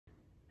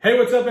Hey,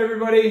 what's up,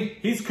 everybody?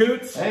 He's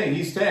Coots. Hey,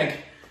 he's Tank.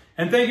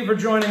 And thank you for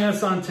joining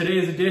us on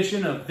today's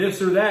edition of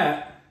This or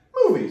That.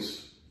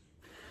 Movies.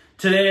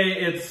 Today,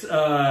 it's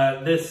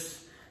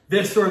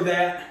this or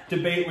that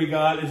debate we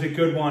got is a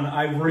good one.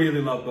 I really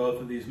love both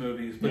of these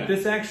movies, but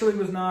this actually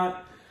was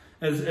not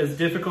as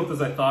difficult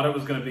as I thought it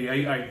was going to be.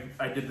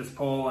 I did this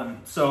poll,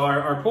 and so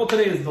our poll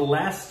today is The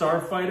Last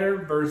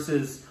Starfighter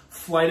versus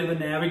Flight of the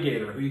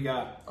Navigator. Who you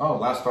got? Oh,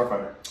 Last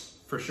Starfighter.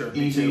 For sure.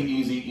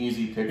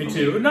 Easy pick. Me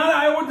too. No,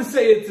 I wouldn't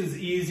say it's as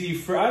easy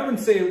for. I wouldn't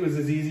say it was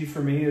as easy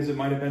for me as it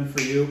might have been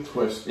for you.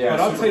 Twist, yeah. But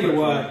I'll tell you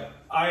what,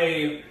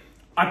 I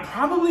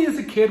probably as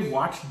a kid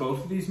watched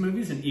both of these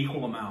movies in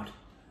equal amount.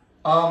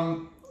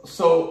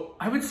 So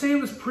I would say it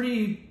was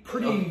pretty.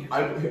 Watching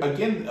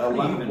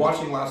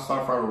Last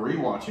Starfighter,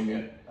 rewatching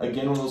it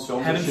again. One of those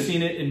films. Haven't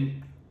seen it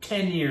in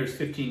 10 years,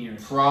 15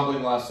 years. Probably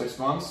the last 6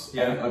 months.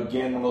 Yeah. And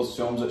again, one of those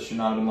films that should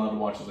not have been allowed to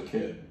watch as a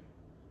kid.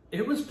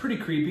 It was pretty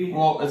creepy.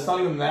 Well, it's not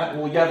even that.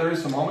 Well, yeah, there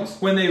is some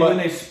moments when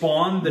they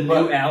spawned the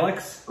new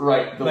Alex.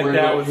 Right.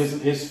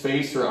 His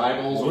face or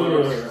eyeballs.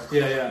 Or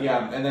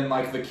Yeah. And then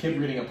like the kid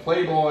reading a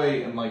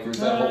Playboy, and like there's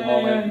that whole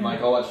moment, and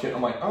like all that shit.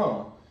 I'm like,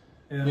 oh,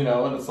 you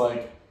know, and it's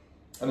like,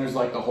 and there's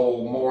like the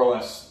whole more or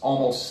less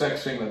almost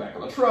sex thing in the back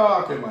of the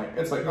truck, and like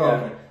it's like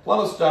okay, a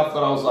lot of stuff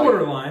that I was like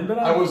borderline, but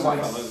I was like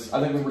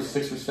I think we were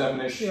 6 or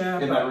 7-ish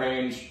in that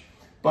range,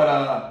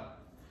 but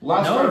The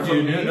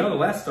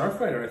Last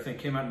Starfighter, I think,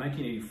 came out in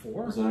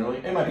 1984. Was it early?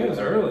 It might be. It was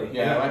early.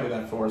 Yeah, it might be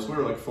that for us. We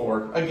were like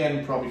 4.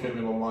 Again, probably shouldn't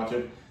be able to watch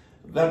it.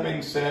 That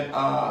being said,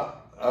 Flight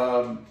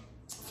of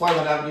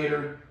the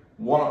Navigator,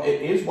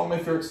 it is one of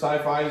my favorite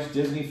sci-fi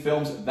Disney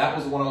films. That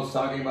was the one I was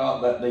talking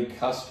about that they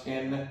cussed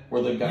in,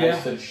 where the guy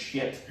said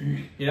shit.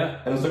 Yeah.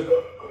 And it was like,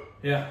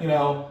 you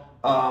know,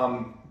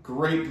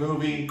 great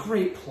movie.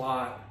 Great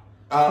plot.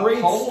 Great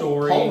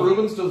story. Paul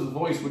Rubens does the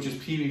voice, which is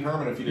Pee Wee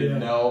Herman, if you didn't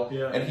know.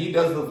 Yeah. And he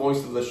does the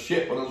voice of the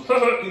shit when it was,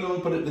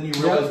 then you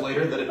realize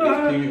later that it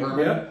is Pee Wee Herman.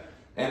 Yeah.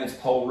 And it's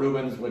Paul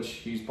Rubens, which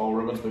he's Paul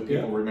Rubens, but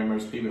people remember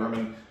as Pee Wee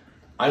Herman.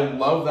 I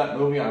love that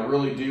movie, I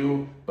really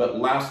do. But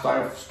Last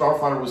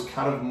Starfighter was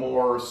kind of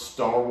more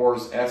Star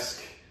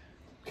Wars-esque,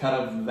 kind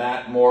of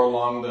that more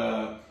along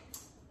the...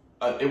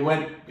 it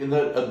went in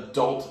the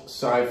adult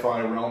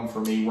sci-fi realm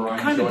for me, where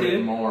I enjoyed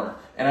it more.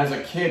 And as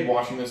a kid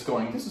watching this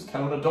going, this is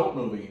kind of an adult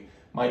movie.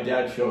 My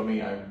dad showed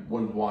me, I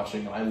was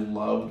watching, and I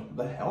loved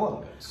the hell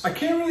out of it. I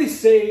can't really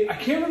say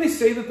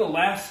that The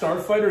Last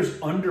Starfighter is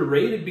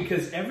underrated,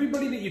 because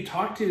everybody that you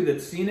talk to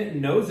that's seen it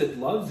and knows it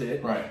loves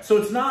it. Right. So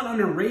it's not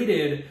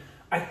underrated.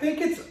 I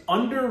think it's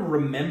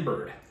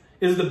under-remembered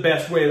is the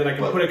best way that I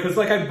can put it. Because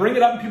like I bring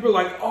it up and people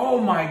are like, oh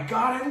my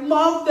God, I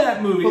love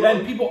that movie.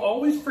 And people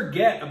always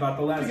forget about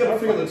The Last Starfighter. You gotta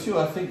figure that too.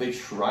 I think they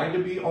tried to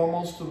be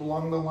almost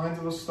along the lines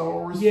of a Star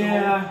Wars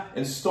film.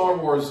 And Star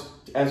Wars,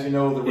 as you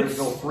know, the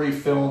original 3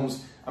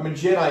 films, I mean,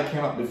 Jedi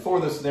came out before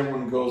this, and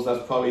everyone goes,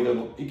 that's probably,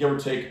 give or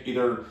take,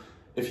 either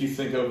if you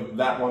think of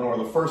that one or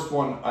the first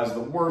one as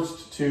the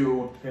worst,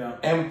 to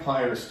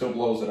Empire still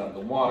blows it out of the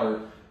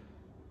water.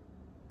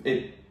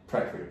 It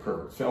practically a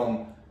perfect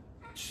film.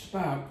 Just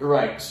about.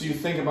 Right, so you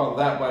think about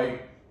that way,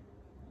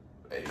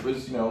 it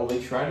was,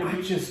 they tried to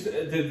be...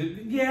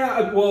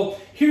 well,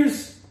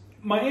 here's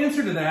my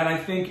answer to that, I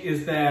think,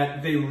 is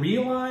that they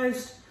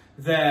realized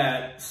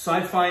that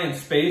sci-fi and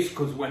space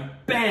went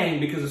bang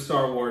because of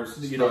Star Wars,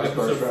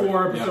 episode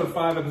 4, episode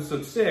 5,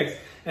 episode 6,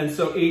 and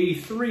so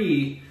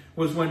 83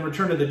 was when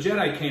Return of the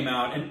Jedi came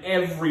out, and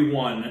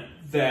everyone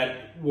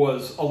that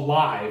was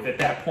alive at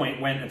that point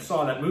went and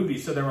saw that movie,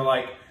 so they were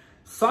like,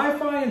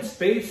 sci-fi and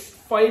space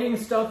fighting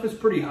stuff is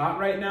pretty hot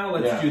right now.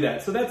 Let's do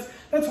that. So that's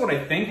what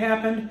I think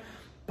happened.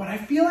 But I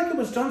feel like it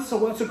was done so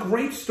well. It's a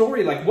great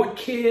story. Like what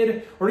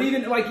kid, or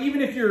even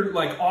if you're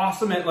like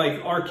awesome at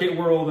like Arcade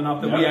World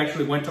enough that we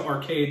actually went to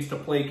arcades to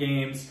play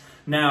games.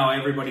 Now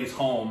everybody's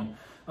home.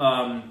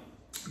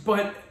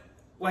 But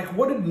like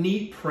what a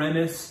neat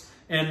premise.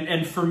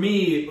 And for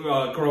me,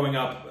 growing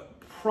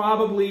up,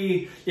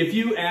 probably if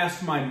you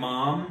asked my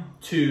mom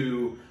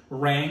to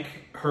rank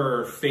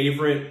her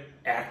favorite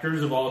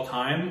actors of all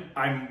time,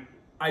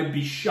 I'd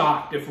be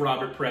shocked if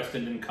Robert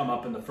Preston didn't come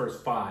up in the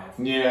first 5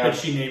 that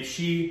she named.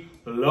 She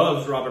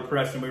loves Robert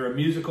Preston. We were a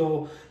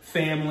musical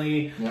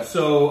family,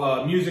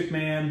 so Music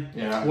Man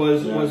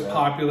was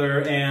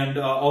popular, and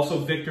also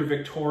Victor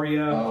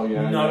Victoria,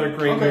 another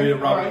great movie that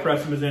Robert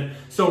Preston was in.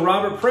 So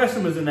Robert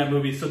Preston was in that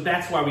movie, so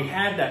that's why we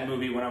had that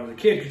movie when I was a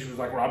kid, because she was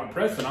like, Robert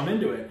Preston, I'm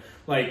into it.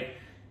 Like,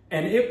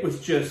 and it was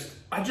just,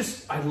 I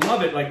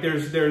love it. Like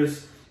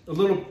there's a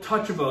little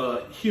touch of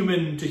a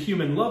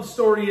human-to-human love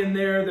story in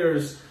there.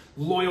 There's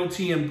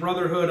loyalty and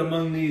brotherhood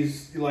among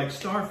these like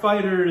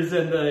starfighters,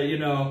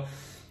 and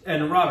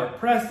and Robert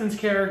Preston's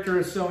character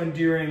is so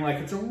endearing. Like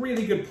it's a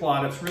really good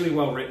plot. It's really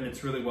well written.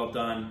 It's really well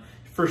done.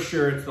 For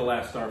sure, it's The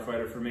Last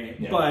Starfighter for me.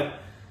 Yeah. But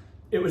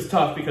it was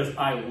tough because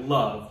I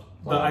love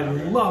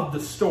the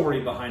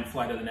story behind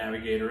Flight of the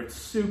Navigator. It's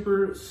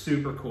super,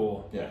 super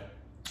cool. Yeah,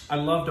 I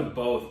loved them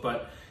both,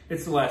 but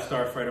It's the last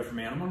Starfighter for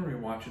me. I'm going to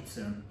rewatch it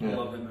soon. I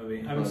love that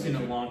movie. I haven't seen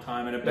it in a long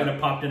time, and it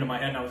popped into my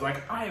head, and I was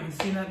like, I haven't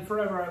seen that in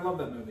forever. I love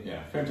that movie.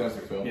 Yeah,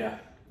 fantastic film. Yeah,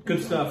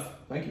 good stuff.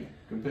 Thank you.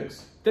 Good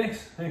picks.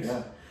 Thanks.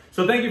 Yeah.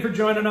 So thank you for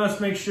joining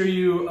us. Make sure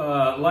you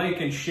like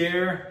and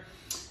share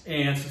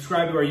and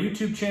subscribe to our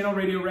YouTube channel,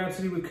 Radio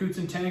Rhapsody with Coots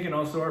and Tank, and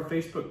also our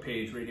Facebook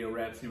page, Radio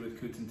Rhapsody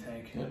with Coots and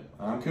Tank.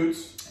 I'm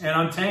Coots. And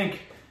I'm Tank.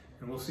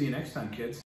 And we'll see you next time, kids.